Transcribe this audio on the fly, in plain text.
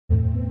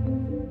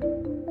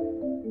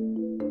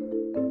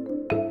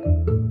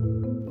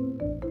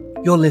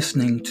You're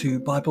listening to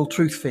Bible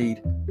Truth Feed,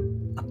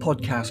 a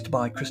podcast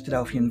by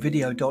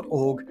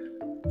Christadelphianvideo.org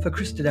for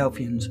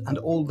Christadelphians and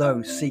all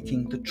those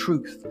seeking the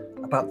truth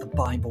about the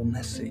Bible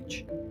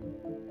message.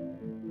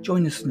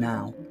 Join us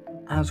now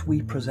as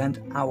we present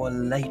our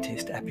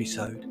latest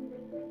episode.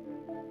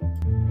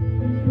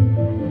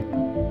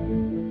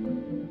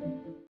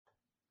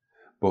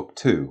 Book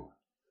 2,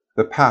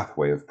 The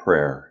Pathway of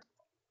Prayer.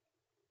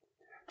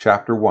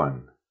 Chapter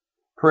 1,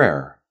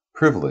 Prayer,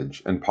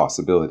 Privilege and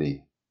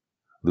Possibility.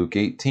 Luke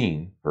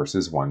 18,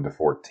 verses 1 to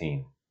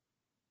 14.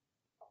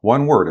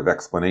 One word of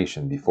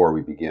explanation before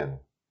we begin.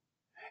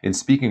 In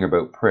speaking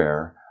about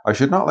prayer, I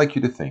should not like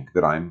you to think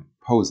that I'm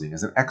posing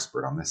as an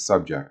expert on this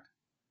subject.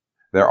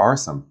 There are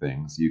some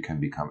things you can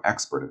become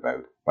expert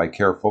about by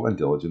careful and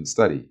diligent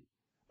study,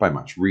 by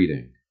much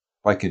reading,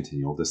 by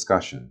continual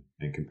discussion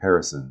and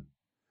comparison.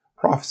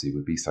 Prophecy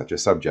would be such a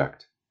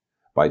subject.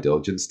 By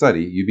diligent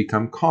study, you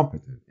become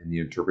competent in the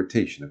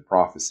interpretation of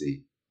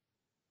prophecy.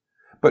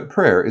 But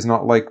prayer is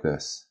not like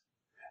this.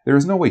 There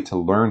is no way to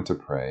learn to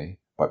pray,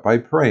 but by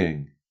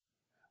praying.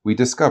 We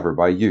discover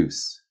by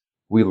use.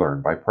 We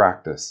learn by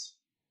practice.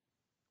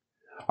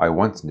 I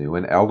once knew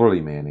an elderly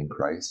man in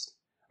Christ.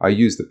 I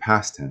use the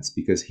past tense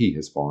because he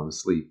has fallen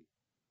asleep.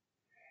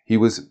 He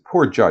was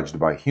poor judged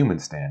by human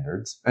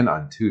standards and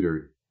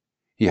untutored.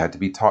 He had to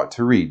be taught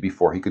to read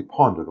before he could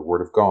ponder the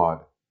Word of God.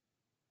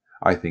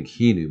 I think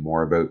he knew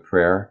more about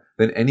prayer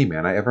than any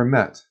man I ever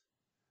met.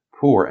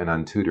 Poor and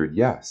untutored,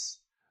 yes,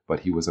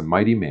 but he was a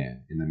mighty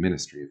man in the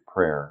ministry of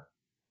prayer.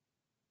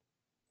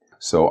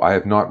 So I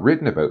have not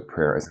written about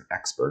prayer as an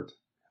expert.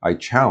 I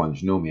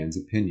challenge no man's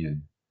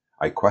opinion.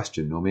 I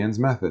question no man's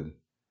method.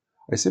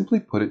 I simply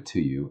put it to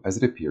you as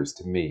it appears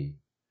to me.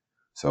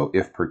 So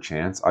if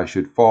perchance I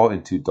should fall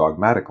into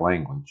dogmatic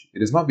language,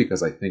 it is not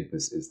because I think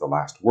this is the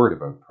last word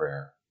about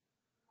prayer.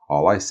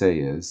 All I say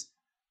is,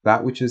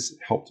 that which has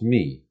helped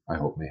me, I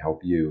hope may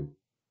help you.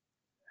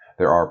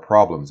 There are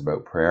problems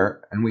about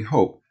prayer, and we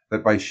hope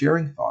that by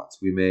sharing thoughts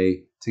we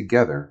may,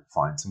 together,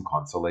 find some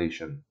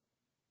consolation.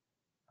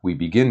 We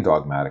begin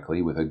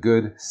dogmatically with a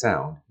good,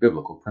 sound,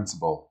 biblical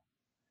principle.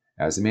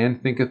 As a man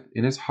thinketh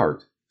in his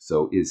heart,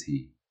 so is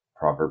he.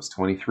 Proverbs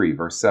 23,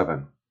 verse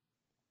 7.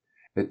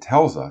 It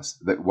tells us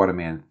that what a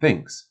man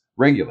thinks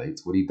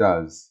regulates what he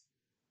does.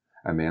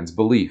 A man's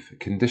belief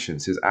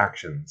conditions his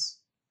actions.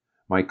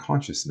 My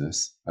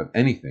consciousness of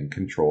anything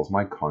controls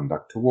my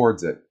conduct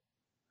towards it.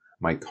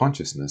 My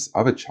consciousness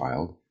of a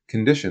child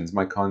conditions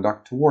my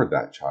conduct toward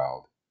that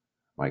child.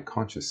 My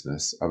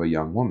consciousness of a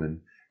young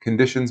woman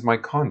conditions my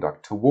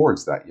conduct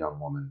towards that young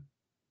woman.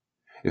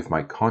 If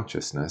my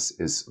consciousness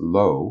is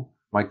low,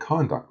 my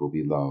conduct will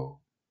be low.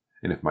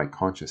 And if my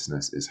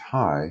consciousness is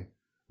high,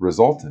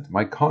 resultant,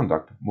 my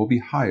conduct will be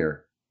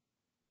higher.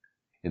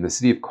 In the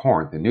city of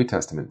Corinth in New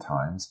Testament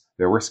times,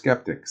 there were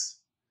skeptics.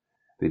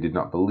 They did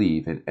not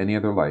believe in any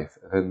other life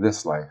than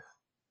this life.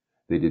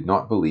 They did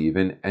not believe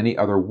in any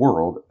other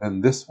world than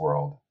this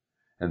world,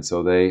 and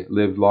so they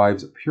lived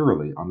lives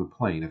purely on the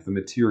plane of the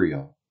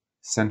material,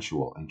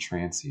 sensual and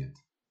transient.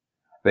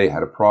 They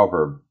had a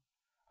proverb,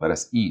 "Let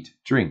us eat,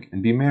 drink,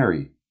 and be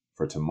merry,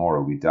 for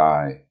tomorrow we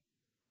die."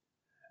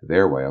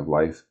 Their way of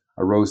life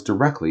arose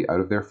directly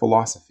out of their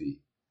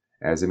philosophy.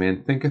 As a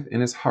man thinketh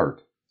in his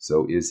heart,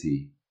 so is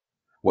he.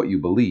 What you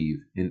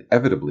believe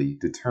inevitably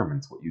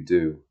determines what you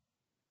do.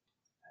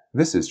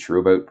 This is true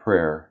about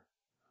prayer.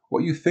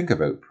 What you think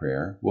about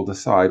prayer will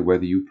decide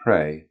whether you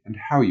pray and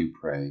how you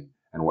pray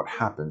and what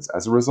happens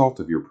as a result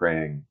of your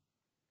praying.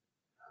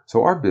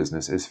 So our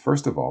business is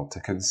first of all to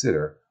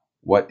consider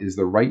what is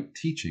the right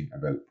teaching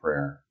about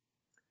prayer,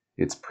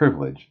 its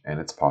privilege and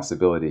its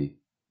possibility.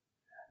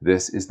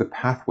 This is the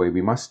pathway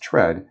we must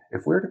tread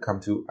if we're to come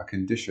to a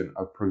condition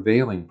of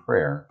prevailing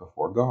prayer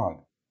before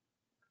God.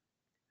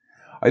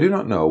 I do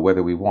not know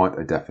whether we want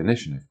a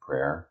definition of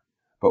prayer,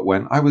 but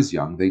when I was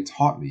young they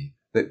taught me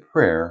that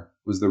prayer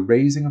was the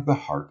raising of the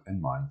heart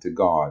and mind to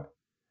God,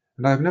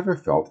 and I have never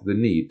felt the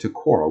need to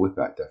quarrel with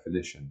that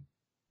definition.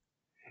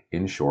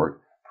 In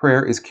short,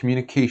 prayer is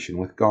communication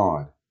with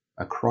God,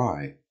 a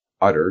cry,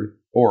 uttered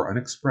or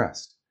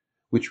unexpressed,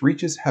 which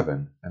reaches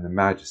heaven and the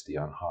majesty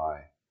on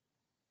high.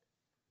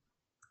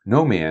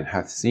 No man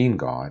hath seen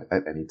God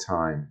at any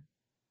time.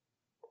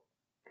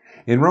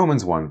 In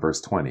Romans 1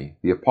 verse 20,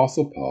 the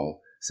Apostle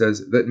Paul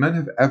says that men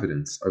have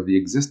evidence of the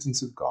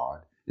existence of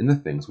God in the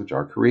things which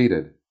are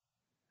created.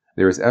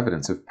 There is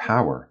evidence of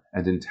power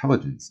and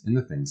intelligence in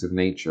the things of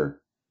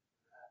nature.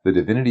 The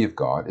divinity of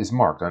God is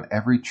marked on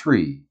every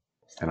tree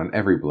and on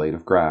every blade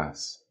of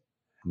grass.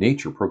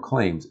 Nature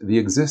proclaims the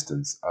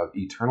existence of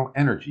eternal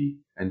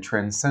energy and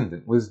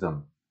transcendent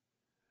wisdom.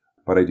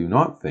 But I do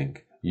not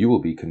think you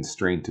will be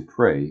constrained to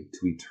pray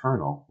to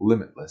eternal,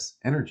 limitless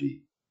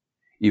energy,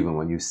 even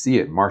when you see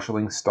it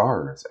marshalling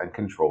stars and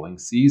controlling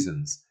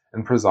seasons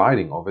and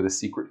presiding over the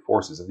secret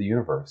forces of the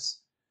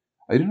universe.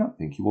 I do not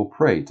think you will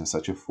pray to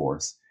such a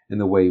force in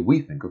the way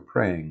we think of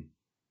praying.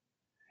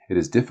 It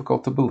is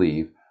difficult to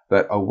believe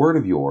that a word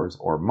of yours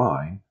or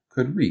mine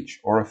could reach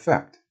or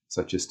affect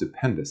such a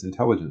stupendous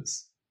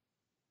intelligence.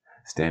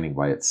 Standing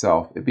by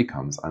itself, it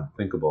becomes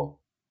unthinkable.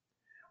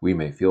 We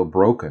may feel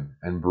broken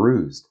and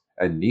bruised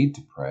and need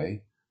to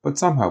pray, but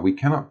somehow we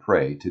cannot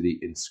pray to the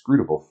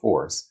inscrutable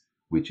force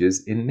which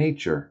is in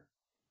nature.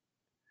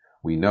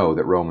 We know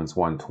that Romans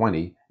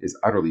 1:20 is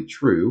utterly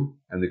true,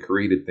 and the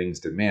created things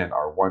demand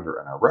our wonder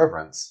and our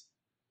reverence,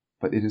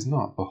 but it is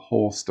not the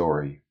whole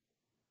story.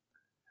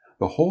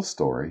 The whole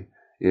story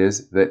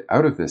is that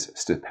out of this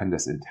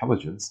stupendous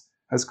intelligence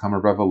has come a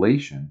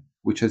revelation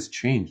which has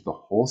changed the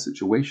whole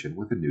situation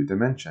with a new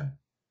dimension.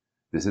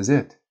 This is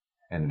it,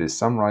 and it is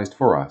summarized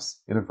for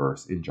us in a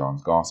verse in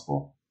John's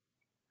Gospel.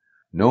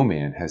 No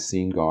man has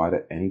seen God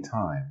at any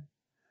time.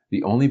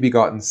 The only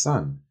begotten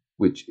Son,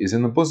 which is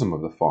in the bosom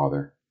of the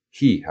Father,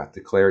 he hath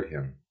declared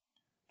him.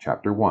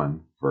 Chapter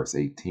 1, verse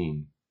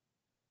 18.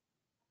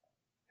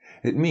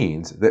 It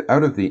means that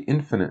out of the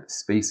infinite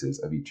spaces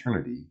of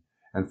eternity,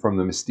 and from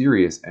the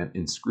mysterious and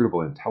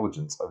inscrutable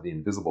intelligence of the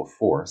invisible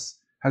force,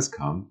 has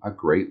come a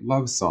great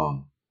love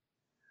song.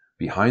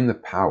 Behind the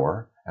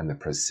power and the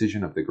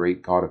precision of the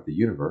great God of the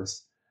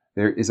universe,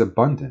 there is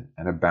abundant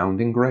and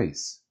abounding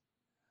grace.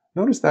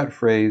 Notice that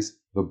phrase,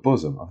 the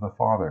bosom of the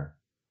Father.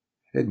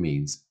 It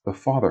means the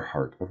Father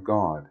heart of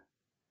God.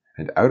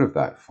 And out of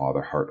that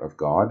Father heart of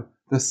God,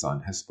 the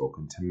Son has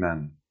spoken to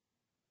men.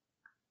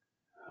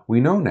 We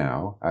know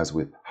now, as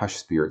with hushed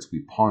spirits we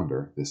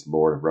ponder this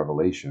Lord of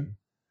Revelation,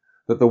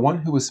 that the one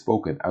who was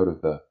spoken out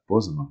of the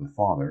bosom of the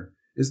Father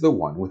is the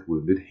one with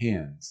wounded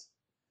hands,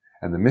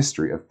 and the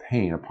mystery of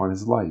pain upon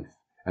his life,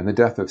 and the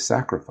death of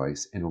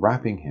sacrifice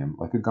enwrapping him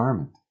like a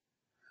garment,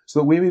 so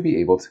that we may be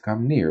able to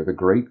come near the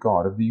great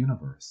God of the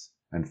universe,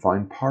 and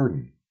find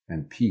pardon,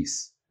 and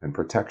peace, and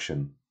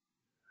protection.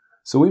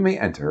 So we may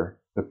enter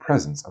the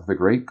presence of the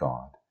great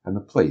God, and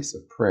the place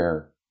of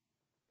prayer.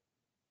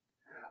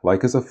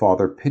 Like as a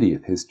father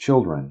pitieth his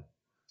children,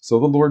 so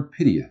the Lord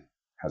pitieth,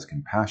 has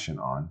compassion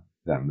on,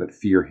 them that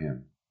fear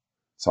him.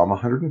 Psalm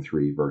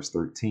 103, verse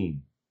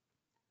 13.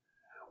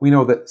 We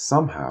know that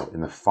somehow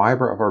in the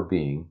fiber of our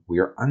being we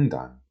are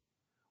undone.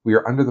 We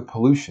are under the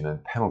pollution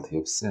and penalty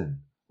of sin,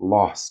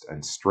 lost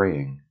and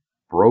straying,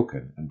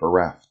 broken and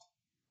bereft.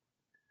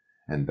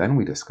 And then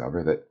we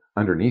discover that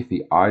underneath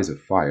the eyes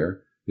of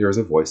fire there is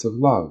a voice of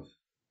love.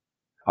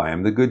 I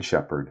am the good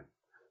shepherd.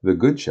 The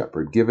good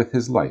shepherd giveth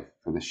his life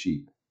for the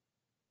sheep.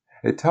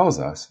 It tells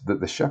us that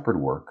the shepherd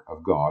work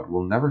of God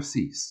will never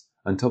cease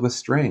until the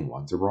straying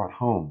ones are brought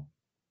home.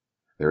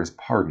 There is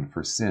pardon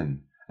for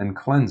sin and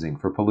cleansing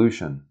for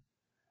pollution.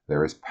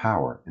 There is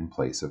power in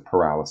place of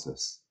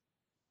paralysis.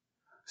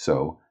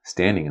 So,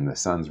 standing in the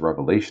Son's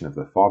revelation of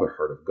the Father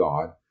heart of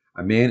God,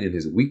 a man in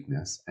his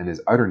weakness and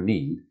his utter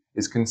need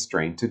is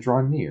constrained to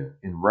draw near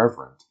in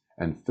reverent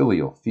and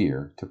filial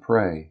fear to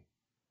pray.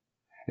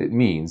 It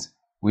means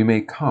we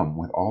may come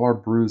with all our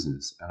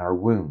bruises and our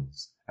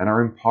wounds and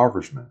our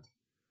impoverishment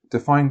to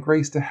find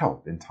grace to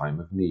help in time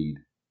of need.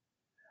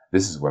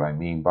 This is what I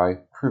mean by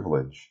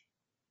privilege.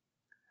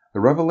 The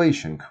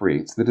revelation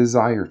creates the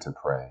desire to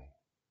pray.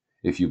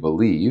 If you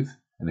believe,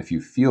 and if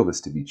you feel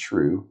this to be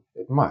true,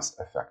 it must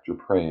affect your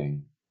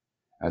praying.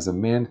 As a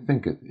man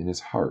thinketh in his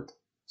heart,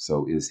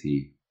 so is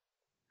he.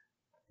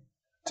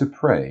 To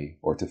pray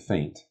or to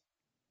faint.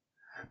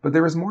 But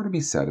there is more to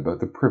be said about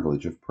the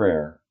privilege of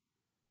prayer.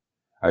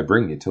 I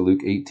bring you to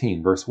Luke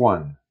 18, verse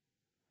 1.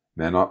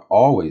 Men ought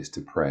always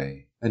to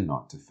pray and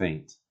not to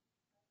faint.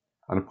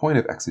 On a point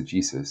of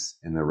exegesis,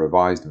 in the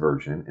Revised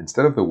Version,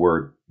 instead of the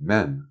word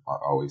men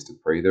ought always to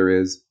pray, there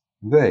is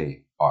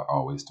they ought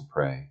always to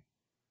pray.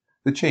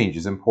 The change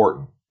is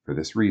important for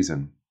this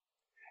reason.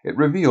 It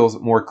reveals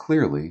more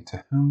clearly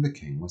to whom the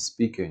king was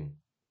speaking.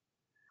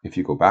 If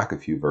you go back a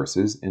few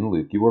verses in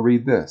Luke, you will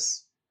read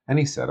this. And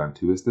he said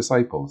unto his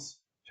disciples,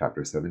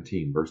 chapter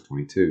 17, verse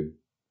 22.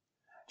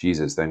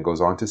 Jesus then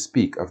goes on to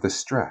speak of the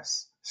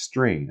stress,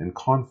 strain, and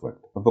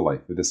conflict of the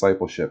life of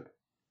discipleship.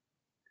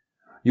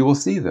 You will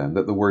see then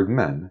that the word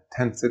men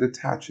tends to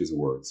detach his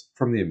words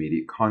from the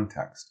immediate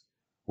context,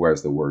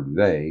 whereas the word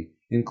they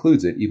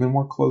includes it even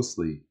more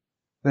closely.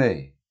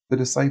 They, the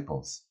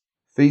disciples,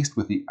 faced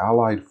with the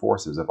allied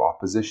forces of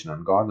opposition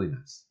and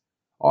godliness,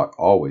 ought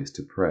always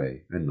to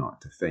pray and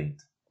not to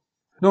faint.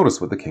 Notice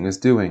what the king is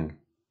doing.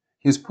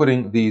 He is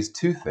putting these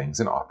two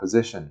things in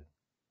opposition.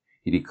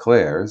 He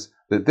declares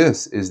that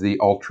this is the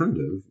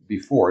alternative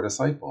before a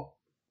disciple,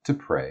 to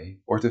pray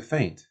or to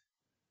faint.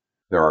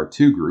 There are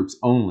two groups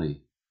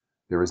only.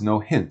 There is no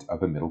hint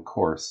of a middle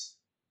course.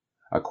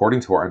 According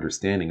to our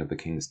understanding of the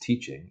king's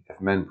teaching,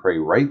 if men pray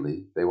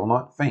rightly, they will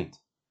not faint,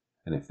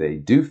 and if they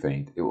do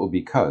faint, it will be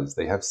because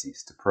they have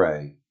ceased to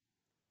pray.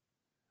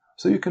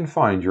 So you can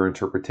find your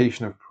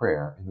interpretation of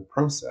prayer in the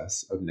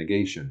process of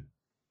negation.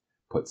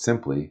 Put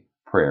simply,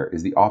 prayer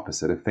is the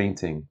opposite of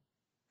fainting.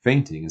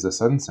 Fainting is a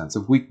sudden sense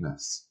of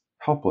weakness,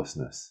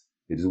 helplessness.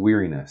 It is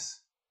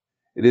weariness.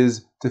 It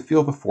is to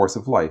feel the force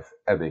of life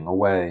ebbing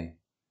away.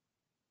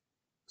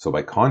 So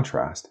by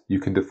contrast, you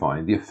can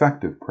define the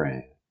effect of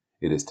praying.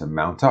 It is to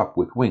mount up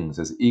with wings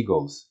as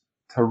eagles,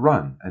 to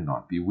run and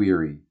not be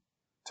weary,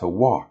 to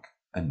walk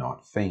and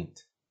not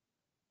faint.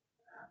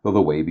 Though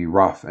the way be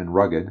rough and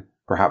rugged,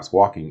 perhaps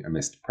walking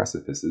amidst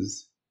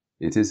precipices.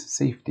 It is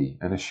safety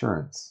and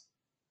assurance.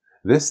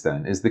 This,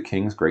 then, is the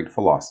King's great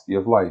philosophy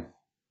of life.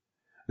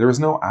 There is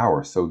no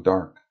hour so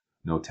dark,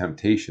 no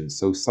temptation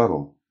so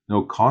subtle,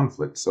 no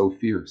conflict so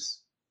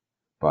fierce,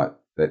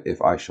 but that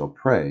if I shall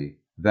pray,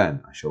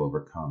 then I shall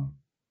overcome.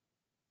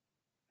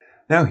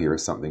 Now here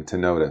is something to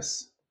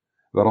notice,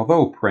 that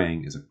although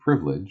praying is a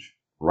privilege,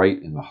 right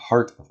in the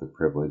heart of the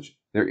privilege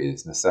there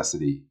is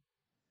necessity.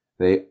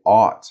 They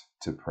ought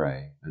to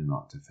pray and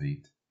not to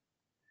faint.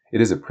 It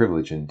is a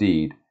privilege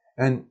indeed,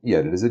 and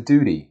yet it is a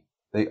duty.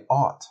 They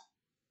ought.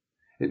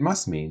 It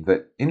must mean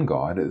that in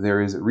God there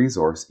is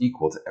resource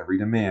equal to every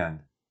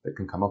demand that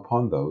can come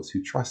upon those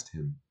who trust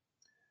Him.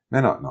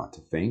 Men ought not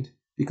to faint,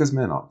 because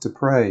men ought to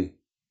pray.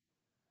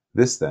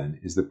 This, then,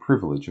 is the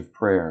privilege of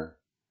prayer.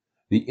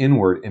 The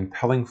inward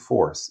impelling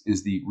force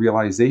is the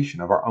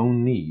realization of our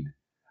own need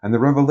and the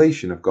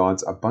revelation of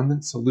God's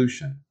abundant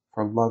solution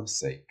for love's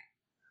sake.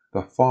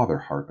 The Father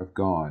heart of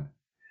God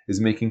is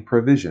making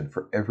provision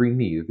for every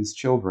need of His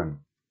children.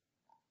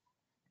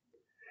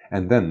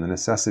 And then the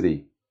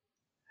necessity.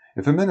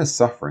 If a man is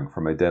suffering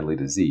from a deadly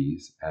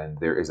disease, and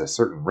there is a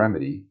certain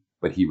remedy,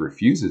 but he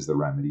refuses the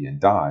remedy and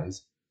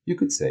dies, you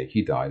could say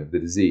he died of the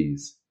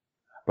disease.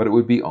 But it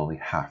would be only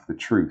half the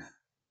truth.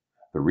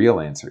 The real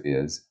answer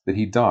is that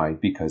he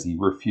died because he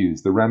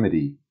refused the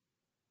remedy.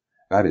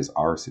 That is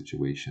our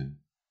situation.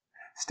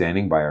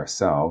 Standing by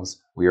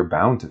ourselves, we are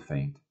bound to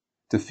faint,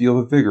 to feel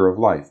the vigor of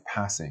life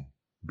passing,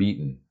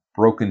 beaten,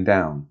 broken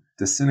down,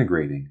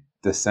 disintegrating,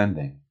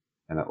 descending,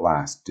 and at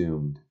last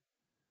doomed.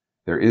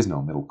 There is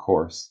no middle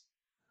course.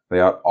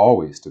 They ought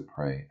always to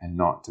pray and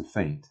not to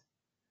faint.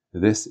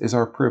 This is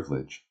our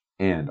privilege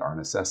and our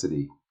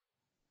necessity.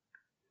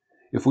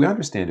 If we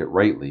understand it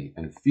rightly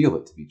and feel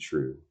it to be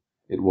true,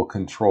 it will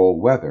control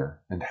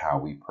whether and how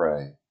we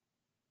pray.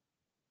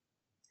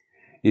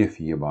 If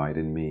ye abide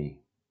in me.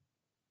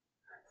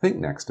 Think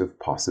next of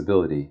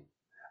possibility,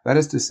 that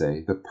is to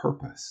say, the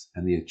purpose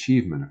and the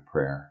achievement of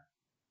prayer.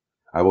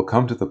 I will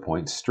come to the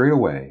point straight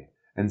away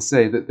and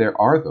say that there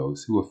are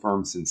those who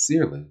affirm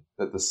sincerely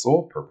that the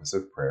sole purpose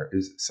of prayer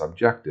is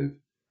subjective.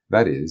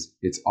 That is,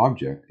 its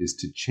object is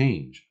to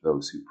change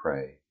those who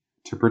pray,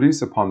 to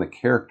produce upon the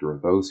character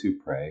of those who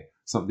pray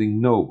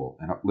something noble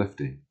and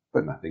uplifting,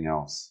 but nothing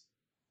else.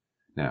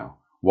 Now,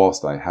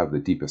 whilst I have the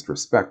deepest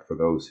respect for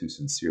those who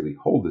sincerely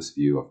hold this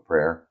view of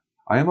prayer,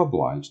 I am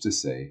obliged to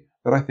say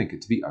that I think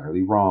it to be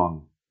utterly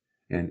wrong,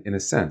 and in a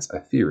sense a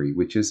theory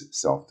which is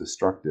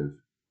self-destructive.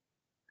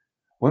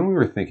 When we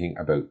were thinking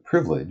about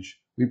privilege,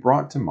 we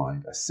brought to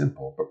mind a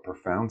simple but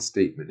profound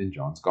statement in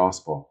John's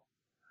Gospel.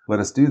 Let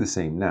us do the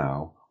same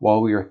now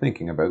while we are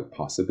thinking about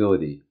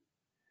possibility.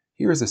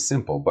 Here is a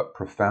simple but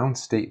profound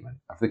statement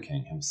of the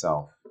King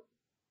himself.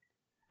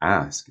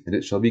 Ask, and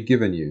it shall be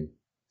given you.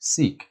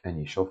 Seek, and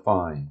ye shall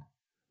find.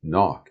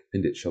 Knock,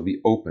 and it shall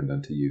be opened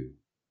unto you.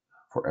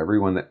 For every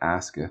one that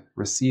asketh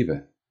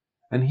receiveth,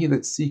 and he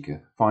that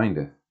seeketh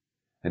findeth,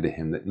 and to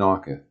him that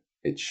knocketh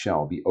it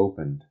shall be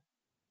opened.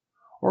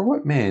 Or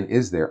what man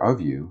is there of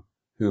you,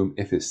 whom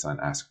if his son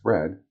ask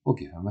bread, will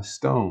give him a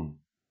stone?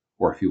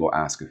 Or if he will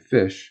ask a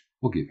fish,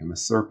 will give him a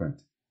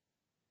serpent?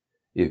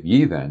 If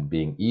ye then,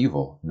 being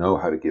evil, know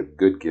how to give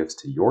good gifts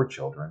to your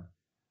children,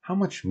 how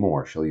much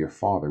more shall your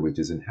Father which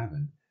is in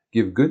heaven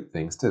give good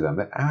things to them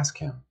that ask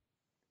him?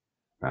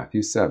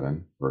 Matthew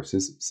 7,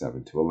 verses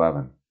 7 to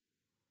 11.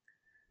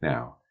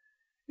 Now,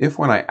 if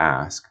when I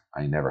ask,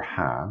 I never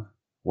have,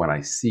 when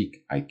I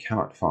seek, I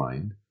cannot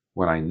find,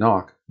 when I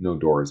knock, no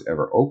door is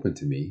ever open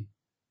to me,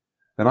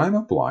 then I am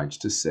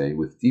obliged to say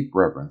with deep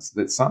reverence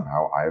that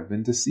somehow I have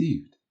been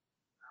deceived.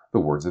 The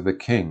words of the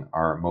King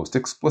are most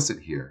explicit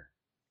here.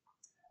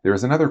 There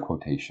is another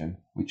quotation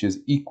which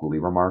is equally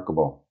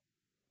remarkable.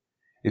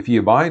 If ye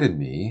abide in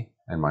me,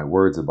 and my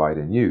words abide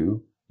in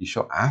you, ye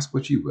shall ask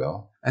what ye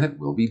will, and it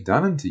will be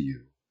done unto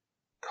you.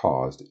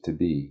 Caused to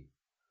be.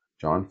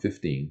 John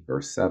 15,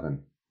 verse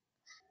 7.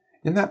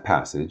 In that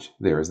passage,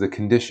 there is the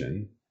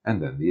condition,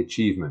 and then the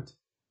achievement.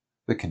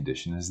 The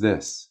condition is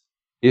this: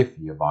 if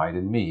ye abide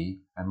in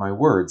me, and my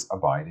words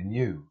abide in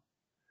you.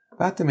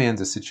 That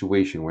demands a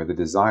situation where the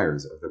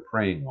desires of the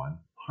praying one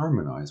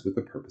harmonize with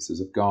the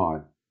purposes of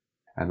God,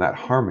 and that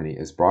harmony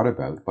is brought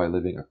about by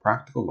living a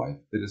practical life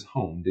that is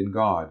homed in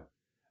God,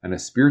 and a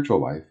spiritual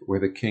life where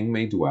the King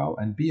may dwell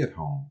and be at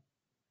home,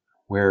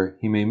 where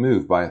he may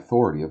move by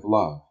authority of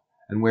love,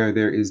 and where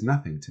there is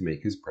nothing to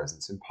make his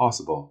presence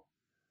impossible.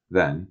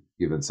 Then,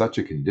 given such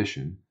a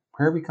condition,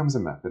 prayer becomes a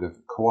method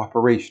of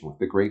cooperation with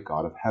the great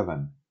God of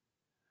heaven.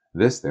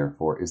 This,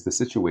 therefore, is the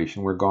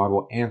situation where God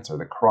will answer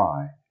the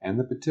cry and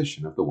the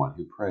petition of the one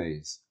who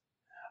prays,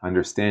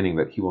 understanding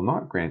that he will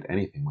not grant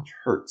anything which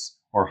hurts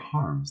or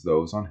harms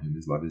those on whom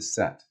his love is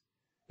set.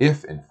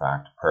 If, in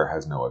fact, prayer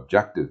has no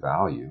objective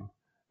value,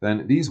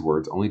 then these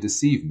words only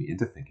deceive me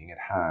into thinking it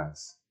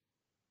has.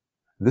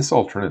 This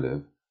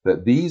alternative,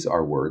 that these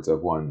are words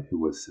of one who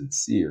was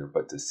sincere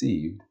but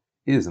deceived,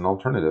 is an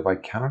alternative I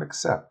cannot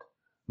accept,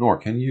 nor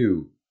can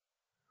you.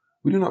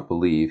 We do not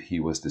believe he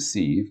was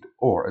deceived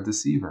or a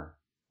deceiver.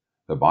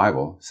 The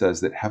Bible says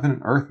that heaven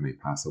and earth may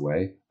pass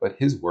away, but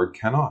His word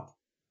cannot.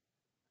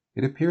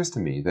 It appears to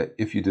me that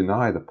if you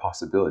deny the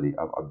possibility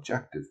of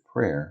objective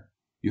prayer,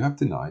 you have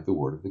denied the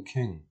word of the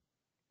King.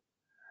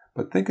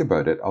 But think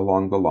about it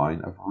along the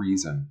line of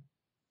reason.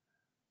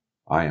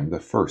 I am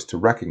the first to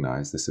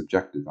recognize the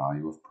subjective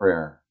value of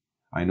prayer.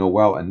 I know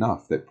well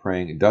enough that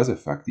praying does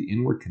affect the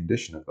inward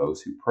condition of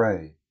those who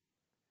pray.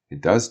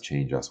 It does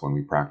change us when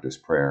we practice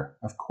prayer.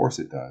 Of course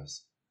it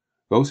does.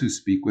 Those who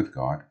speak with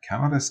God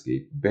cannot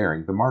escape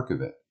bearing the mark of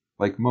it,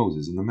 like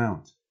Moses in the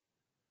Mount.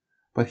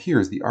 But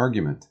here's the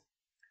argument,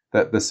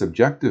 that the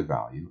subjective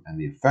value and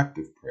the effect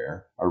of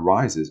prayer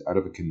arises out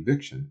of a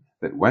conviction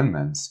that when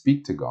men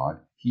speak to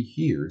God, He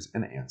hears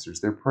and answers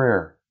their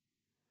prayer.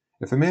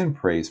 If a man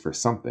prays for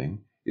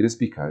something, it is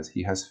because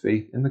he has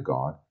faith in the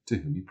God to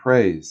whom he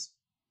prays.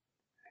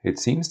 It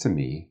seems to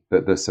me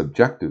that the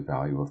subjective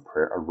value of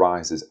prayer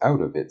arises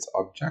out of its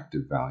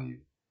objective value.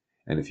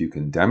 And if you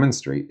can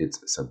demonstrate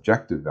its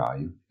subjective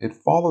value, it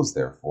follows,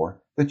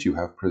 therefore, that you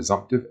have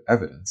presumptive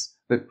evidence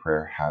that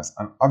prayer has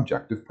an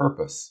objective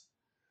purpose.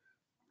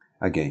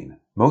 Again,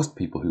 most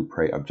people who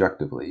pray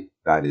objectively,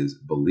 that is,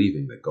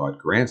 believing that God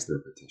grants their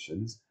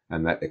petitions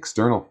and that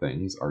external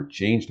things are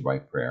changed by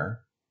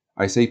prayer,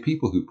 I say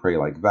people who pray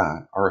like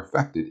that are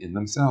affected in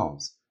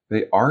themselves.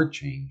 They are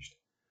changed.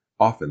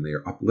 Often they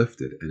are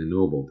uplifted and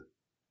ennobled.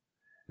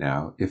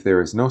 Now, if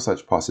there is no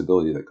such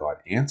possibility that God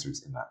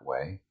answers in that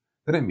way,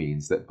 then it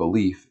means that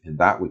belief in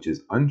that which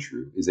is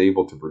untrue is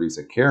able to produce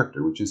a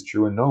character which is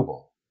true and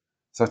noble.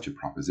 Such a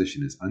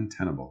proposition is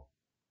untenable.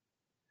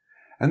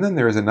 And then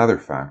there is another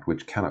fact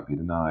which cannot be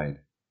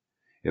denied.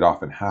 It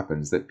often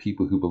happens that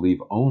people who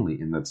believe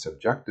only in the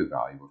subjective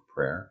value of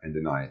prayer and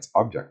deny its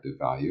objective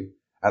value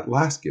at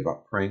last give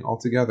up praying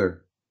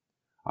altogether.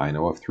 I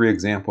know of 3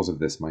 examples of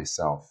this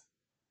myself.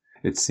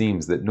 It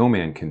seems that no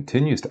man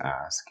continues to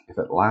ask if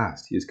at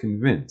last he is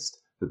convinced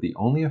that the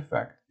only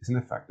effect is an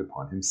effect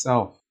upon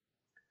himself.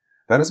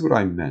 That is what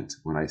I meant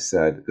when I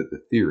said that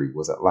the theory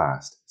was at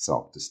last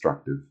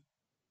self-destructive.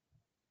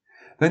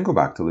 Then go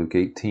back to Luke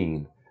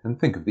 18 and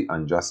think of the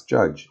unjust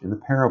judge in the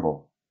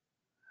parable.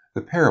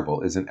 The parable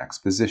is an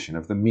exposition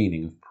of the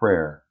meaning of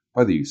prayer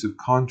by the use of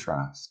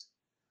contrast.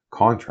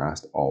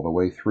 Contrast all the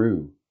way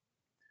through.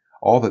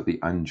 All that the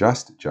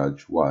unjust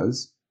judge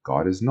was,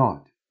 God is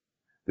not.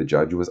 The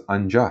judge was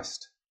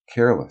unjust,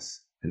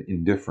 careless, and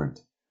indifferent,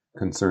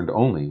 concerned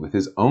only with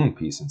his own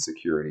peace and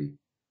security.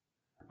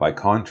 By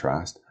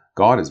contrast,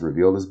 God is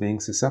revealed as being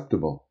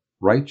susceptible,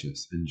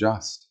 righteous, and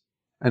just,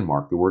 and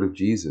mark the word of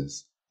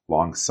Jesus,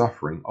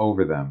 long-suffering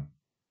over them.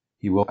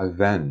 He will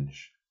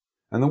avenge.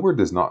 And the word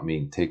does not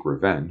mean take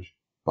revenge,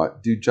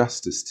 but do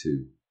justice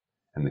to.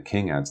 And the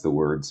king adds the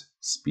words,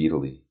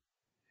 speedily.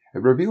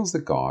 It reveals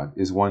that God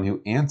is one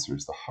who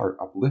answers the heart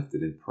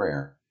uplifted in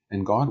prayer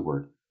and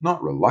Godward,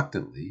 not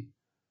reluctantly,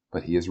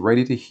 but He is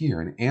ready to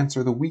hear and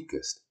answer the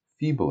weakest,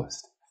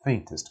 feeblest,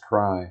 faintest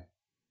cry.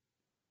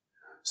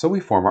 So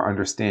we form our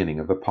understanding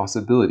of the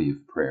possibility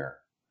of prayer,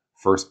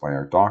 first by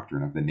our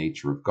doctrine of the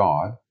nature of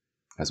God,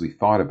 as we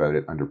thought about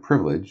it under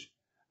privilege,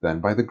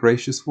 then by the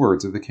gracious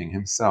words of the King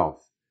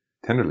Himself,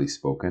 tenderly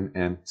spoken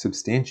and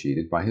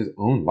substantiated by His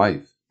own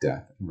life,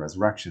 death, and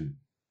resurrection.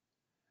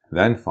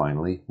 Then,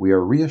 finally, we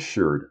are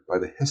reassured by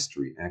the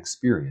history and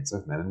experience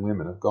of men and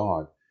women of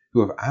God who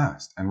have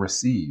asked and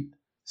received,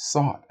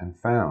 sought and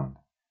found,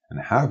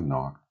 and have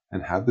knocked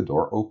and had the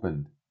door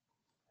opened.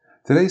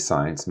 Today's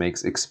science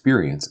makes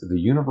experience the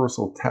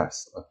universal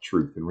test of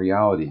truth and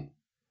reality.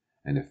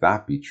 And if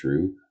that be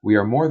true, we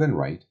are more than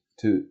right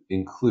to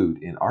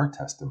include in our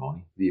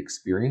testimony the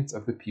experience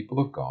of the people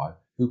of God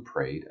who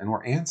prayed and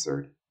were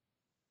answered.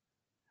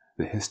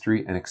 The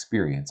history and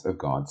experience of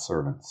God's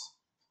servants.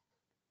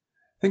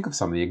 Think of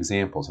some of the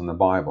examples in the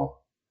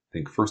Bible.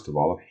 Think first of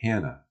all of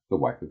Hannah, the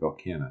wife of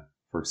Elkanah,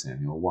 1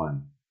 Samuel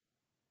 1.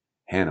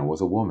 Hannah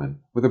was a woman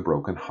with a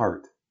broken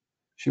heart.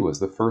 She was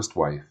the first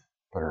wife,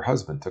 but her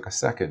husband took a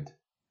second.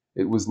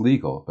 It was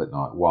legal, but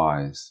not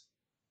wise.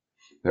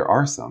 There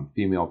are some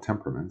female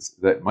temperaments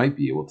that might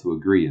be able to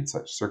agree in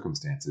such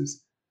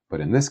circumstances,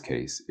 but in this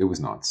case it was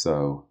not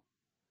so.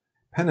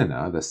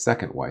 Peninnah, the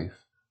second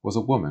wife, was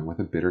a woman with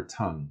a bitter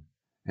tongue,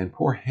 and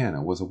poor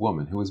Hannah was a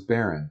woman who was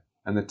barren,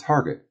 and the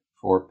target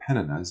for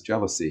Peninnah's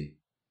jealousy.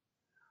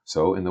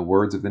 So, in the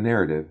words of the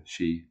narrative,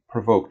 she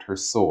provoked her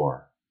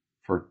sore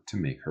to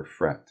make her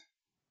fret.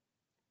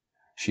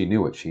 She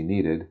knew what she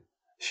needed.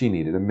 She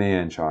needed a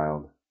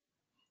man-child.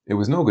 It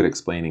was no good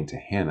explaining to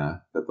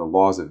Hannah that the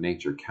laws of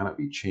nature cannot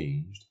be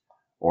changed,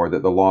 or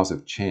that the laws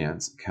of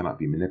chance cannot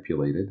be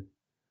manipulated.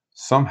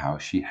 Somehow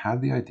she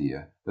had the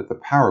idea that the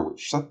power which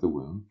shut the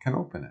womb can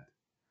open it.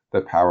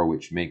 The power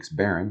which makes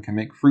barren can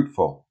make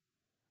fruitful.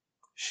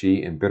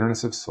 She, in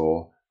bitterness of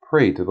soul,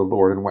 prayed to the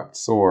Lord and wept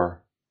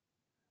sore.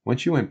 When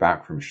she went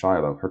back from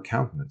Shiloh, her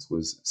countenance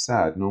was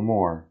sad no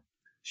more.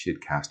 She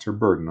had cast her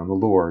burden on the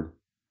Lord.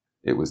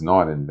 It was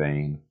not in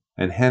vain,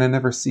 and Hannah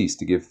never ceased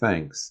to give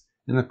thanks,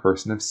 in the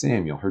person of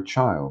Samuel, her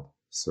child,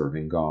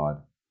 serving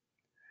God.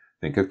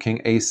 Think of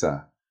King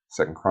Asa,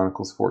 2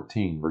 Chronicles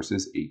 14,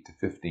 verses 8 to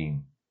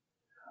 15.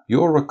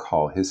 You'll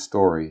recall his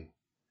story.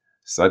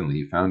 Suddenly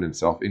he found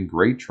himself in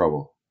great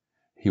trouble.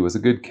 He was a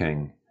good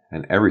king,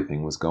 and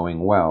everything was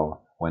going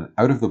well, when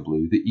out of the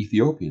blue the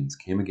Ethiopians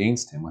came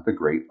against him with a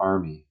great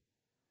army.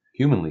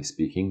 Humanly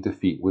speaking,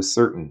 defeat was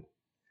certain.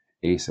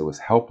 Asa was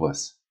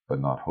helpless, but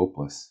not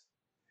hopeless.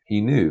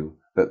 He knew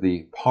that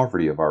the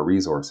poverty of our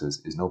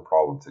resources is no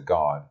problem to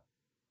God.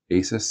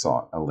 Asa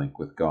sought a link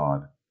with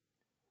God.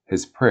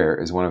 His prayer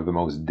is one of the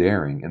most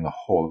daring in the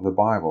whole of the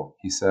Bible.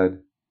 He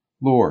said,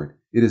 "Lord,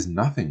 it is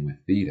nothing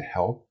with thee to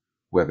help,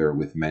 whether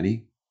with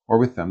many or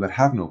with them that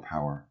have no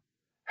power.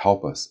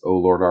 Help us, O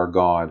Lord our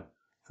God,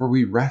 for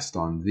we rest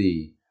on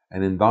thee,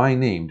 and in thy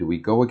name do we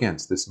go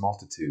against this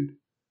multitude.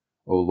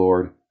 O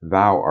Lord,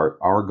 thou art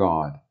our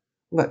God.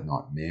 Let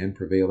not man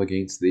prevail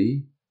against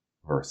thee."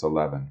 Verse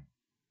 11.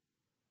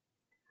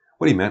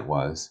 What he meant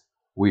was,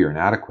 we are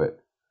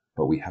inadequate,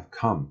 but we have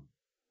come.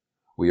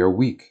 We are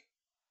weak,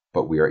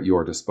 but we are at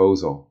your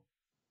disposal.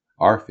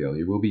 Our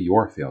failure will be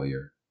your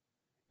failure.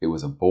 It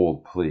was a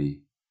bold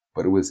plea,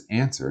 but it was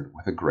answered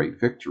with a great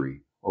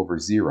victory over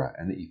Zerah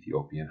and the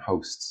Ethiopian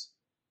hosts.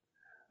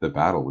 The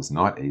battle was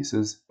not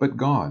Asa's, but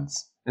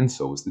God's, and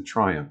so was the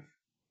triumph.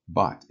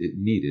 But it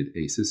needed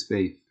Asa's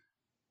faith.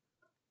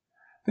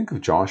 Think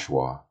of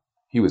Joshua.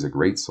 He was a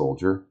great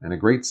soldier and a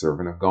great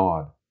servant of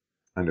God.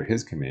 Under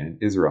his command,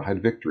 Israel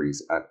had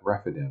victories at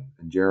Rephidim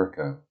and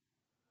Jericho.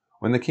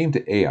 When they came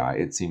to Ai,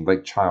 it seemed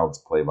like child's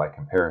play by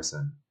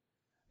comparison.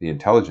 The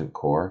intelligent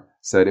corps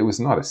said it was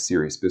not a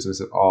serious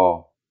business at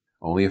all.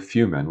 Only a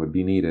few men would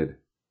be needed.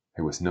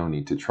 There was no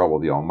need to trouble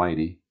the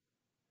Almighty.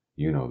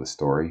 You know the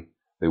story.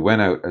 They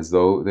went out as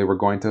though they were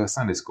going to a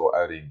Sunday school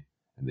outing,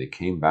 and they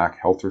came back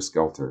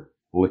helter-skelter,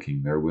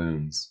 licking their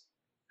wounds.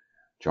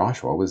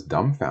 Joshua was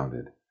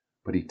dumbfounded,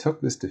 but he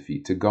took this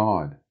defeat to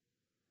God.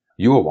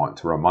 You will want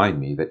to remind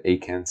me that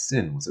Achan's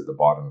sin was at the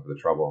bottom of the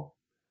trouble,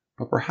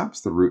 but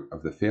perhaps the root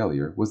of the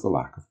failure was the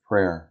lack of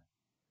prayer.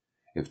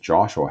 If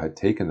Joshua had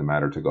taken the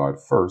matter to God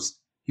first,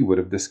 he would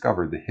have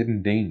discovered the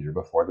hidden danger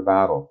before the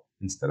battle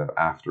instead of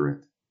after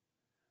it.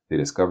 They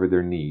discovered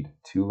their need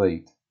too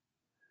late.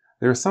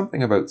 There is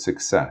something about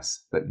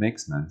success that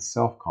makes men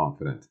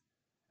self-confident,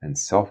 and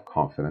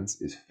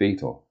self-confidence is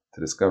fatal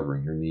to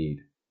discovering your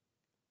need.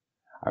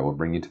 I will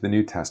bring you to the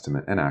New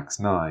Testament in Acts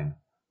 9.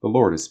 The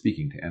Lord is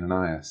speaking to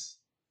Ananias.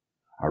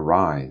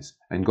 "Arise,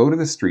 and go to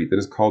the street that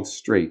is called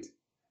Straight,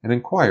 and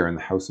inquire in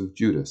the house of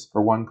Judas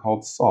for one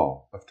called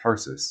Saul of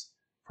Tarsus,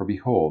 for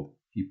behold,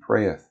 he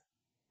prayeth."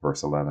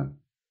 Verse 11.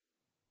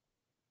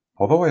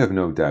 Although I have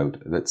no doubt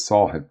that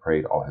Saul had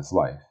prayed all his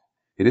life,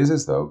 it is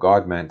as though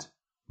God meant,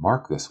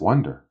 mark this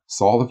wonder,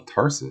 Saul of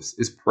Tarsus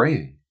is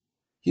praying.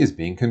 He is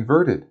being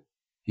converted.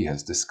 He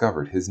has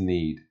discovered his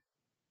need.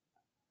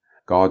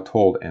 God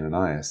told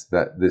Ananias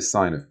that this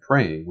sign of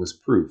praying was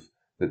proof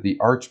that the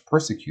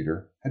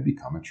arch-persecutor had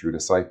become a true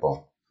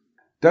disciple.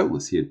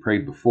 Doubtless he had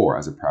prayed before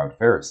as a proud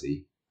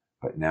Pharisee,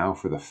 but now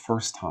for the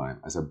first time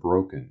as a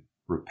broken,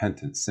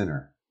 repentant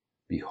sinner.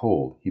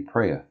 Behold, he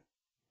prayeth.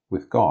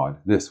 With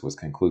God, this was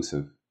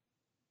conclusive.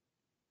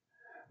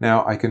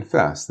 Now, I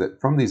confess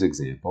that from these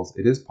examples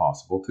it is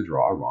possible to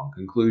draw a wrong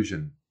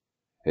conclusion.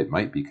 It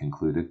might be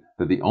concluded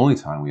that the only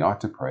time we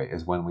ought to pray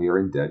is when we are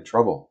in dead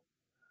trouble.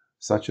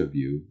 Such a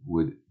view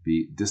would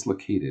be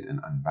dislocated and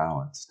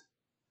unbalanced.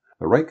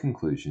 The right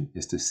conclusion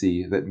is to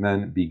see that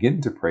men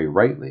begin to pray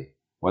rightly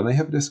when they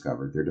have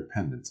discovered their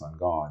dependence on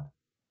God.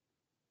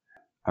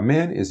 A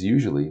man is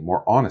usually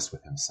more honest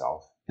with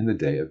himself in the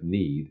day of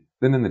need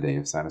than in the day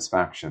of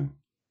satisfaction.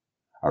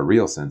 A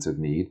real sense of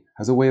need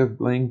has a way of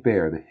laying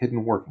bare the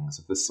hidden workings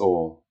of the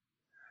soul.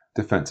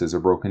 Defenses are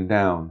broken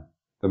down,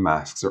 the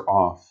masks are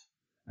off,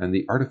 and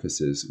the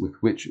artifices with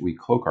which we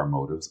cloak our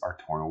motives are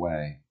torn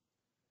away.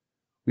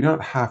 We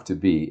don't have to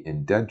be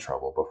in dead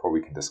trouble before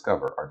we can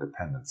discover our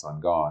dependence on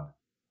God.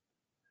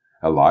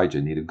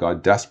 Elijah needed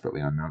God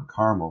desperately on Mount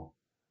Carmel,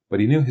 but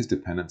he knew his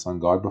dependence on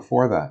God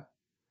before that.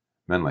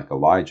 Men like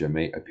Elijah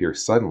may appear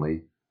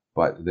suddenly,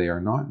 but they are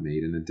not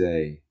made in a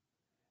day.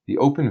 The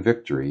open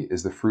victory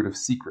is the fruit of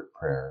secret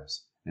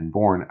prayers and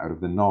born out of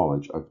the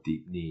knowledge of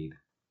deep need.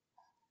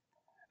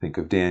 Think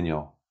of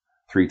Daniel.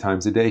 3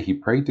 times a day he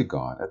prayed to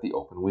God at the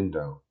open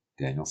window.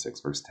 Daniel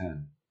 6 verse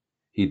 10.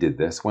 He did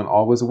this when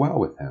all was well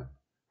with him,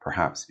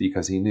 perhaps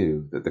because he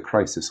knew that the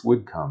crisis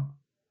would come,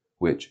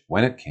 which,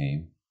 when it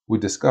came,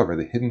 would discover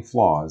the hidden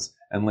flaws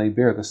and lay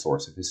bare the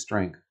source of his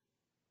strength.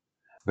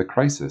 The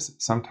crisis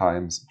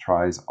sometimes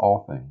tries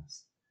all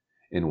things.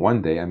 In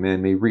one day a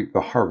man may reap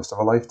the harvest of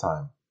a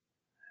lifetime.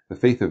 The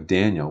faith of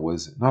Daniel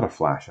was not a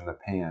flash in the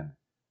pan.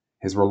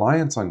 His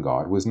reliance on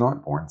God was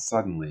not born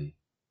suddenly.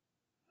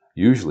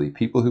 Usually,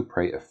 people who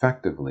pray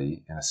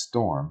effectively in a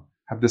storm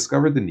have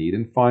discovered the need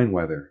in fine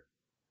weather.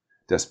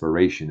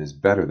 Desperation is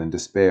better than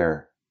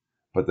despair,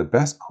 but the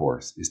best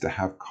course is to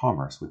have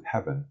commerce with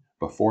heaven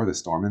before the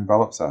storm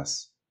envelops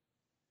us.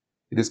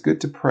 It is good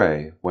to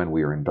pray when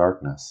we are in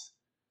darkness,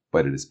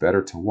 but it is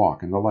better to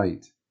walk in the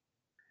light.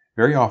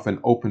 Very often,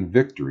 open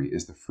victory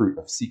is the fruit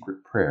of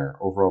secret prayer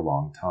over a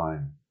long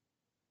time.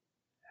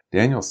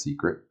 Daniel's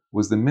secret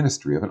was the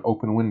ministry of an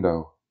open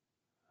window.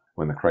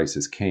 When the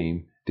crisis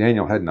came,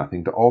 Daniel had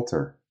nothing to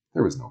alter.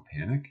 There was no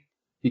panic.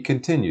 He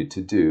continued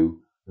to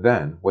do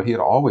then what he had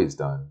always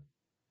done.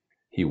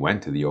 He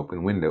went to the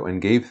open window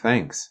and gave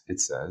thanks, it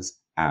says,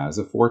 as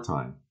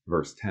aforetime,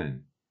 verse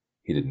 10.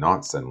 He did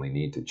not suddenly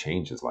need to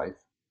change his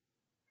life.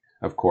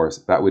 Of course,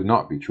 that would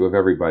not be true of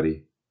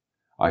everybody.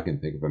 I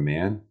can think of a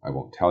man, I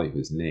won't tell you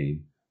his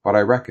name, but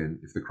I reckon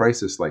if the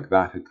crisis like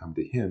that had come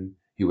to him,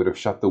 he would have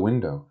shut the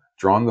window,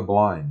 drawn the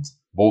blinds,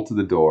 bolted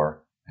the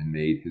door, and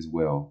made his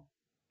will.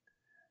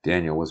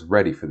 Daniel was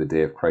ready for the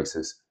day of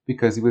crisis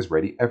because he was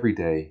ready every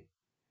day.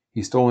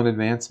 He stole an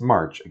advance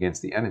march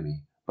against the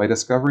enemy by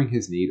discovering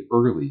his need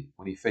early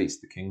when he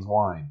faced the king's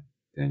wine.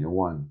 Daniel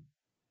 1.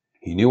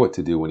 He knew what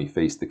to do when he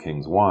faced the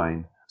king's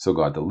wine, so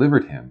God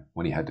delivered him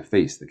when he had to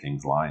face the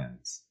king's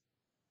lions.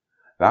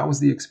 That was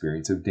the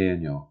experience of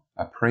Daniel,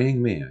 a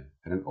praying man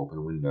at an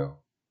open window.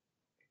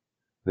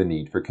 The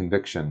need for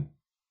conviction.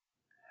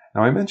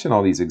 Now, I mention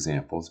all these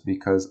examples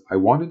because I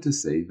wanted to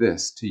say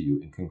this to you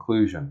in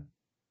conclusion.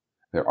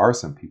 There are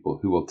some people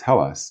who will tell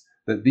us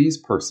that these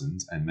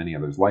persons, and many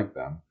others like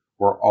them,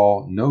 were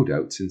all no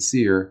doubt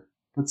sincere,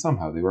 but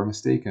somehow they were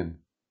mistaken.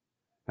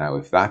 Now,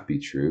 if that be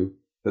true,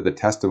 that the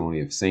testimony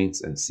of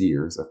saints and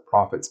seers, of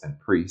prophets and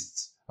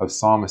priests, of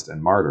psalmists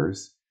and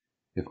martyrs,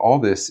 if all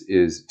this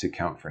is to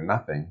count for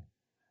nothing,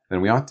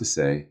 then we ought to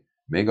say,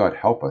 may God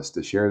help us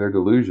to share their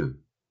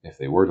delusion, if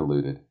they were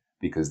deluded,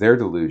 because their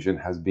delusion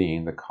has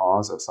been the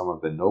cause of some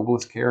of the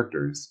noblest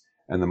characters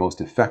and the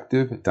most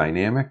effective,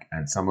 dynamic,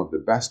 and some of the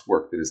best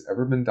work that has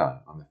ever been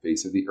done on the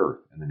face of the earth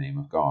in the name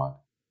of God.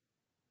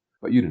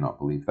 But you do not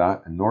believe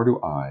that, and nor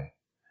do I.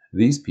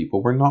 These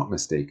people were not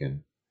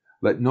mistaken.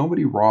 Let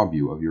nobody rob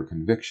you of your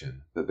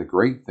conviction that the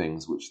great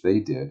things which they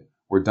did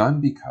were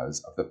done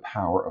because of the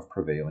power of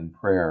prevailing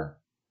prayer.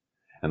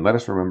 And let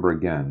us remember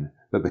again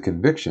that the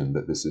conviction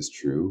that this is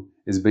true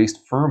is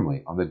based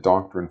firmly on the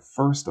doctrine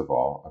first of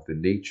all of the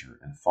nature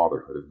and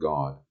fatherhood of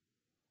God.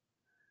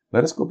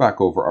 Let us go back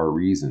over our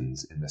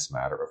reasons in this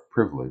matter of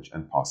privilege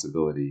and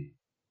possibility.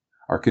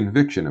 Our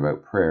conviction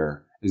about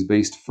prayer is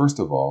based first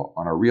of all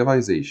on a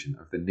realization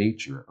of the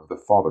nature of the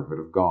fatherhood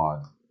of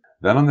God,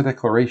 then on the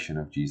declaration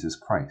of Jesus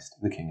Christ,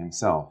 the King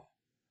himself,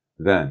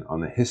 then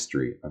on the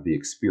history of the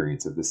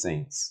experience of the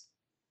saints.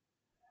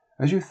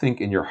 As you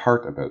think in your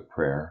heart about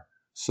prayer,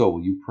 so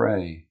will you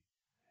pray.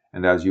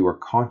 And as you are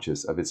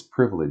conscious of its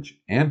privilege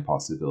and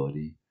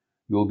possibility,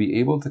 you will be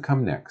able to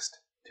come next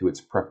to its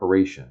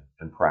preparation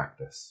and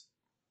practice.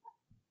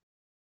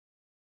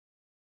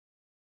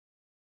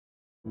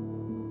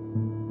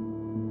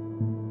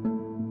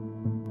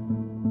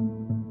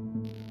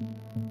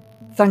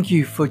 Thank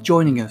you for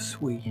joining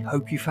us. We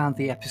hope you found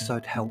the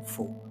episode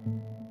helpful.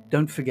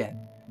 Don't forget,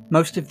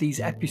 most of these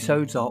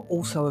episodes are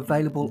also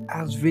available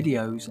as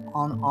videos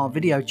on our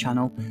video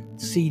channel,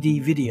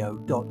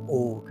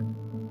 cdvideo.org.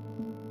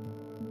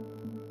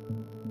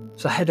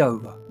 So head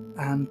over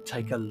and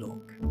take a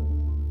look.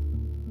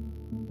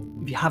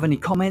 If you have any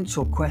comments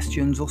or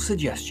questions or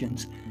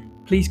suggestions,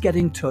 please get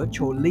in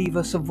touch or leave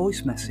us a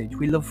voice message.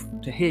 We love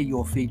to hear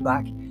your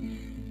feedback.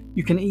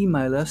 You can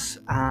email us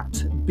at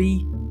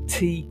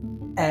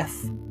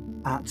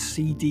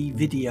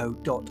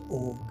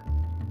btf@cdvideo.org.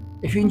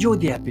 If you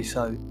enjoyed the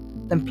episode,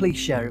 then please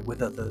share it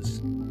with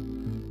others.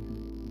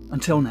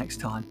 Until next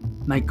time,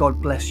 may God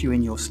bless you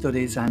in your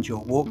studies and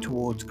your walk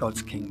towards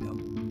God's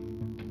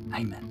kingdom.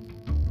 Amen.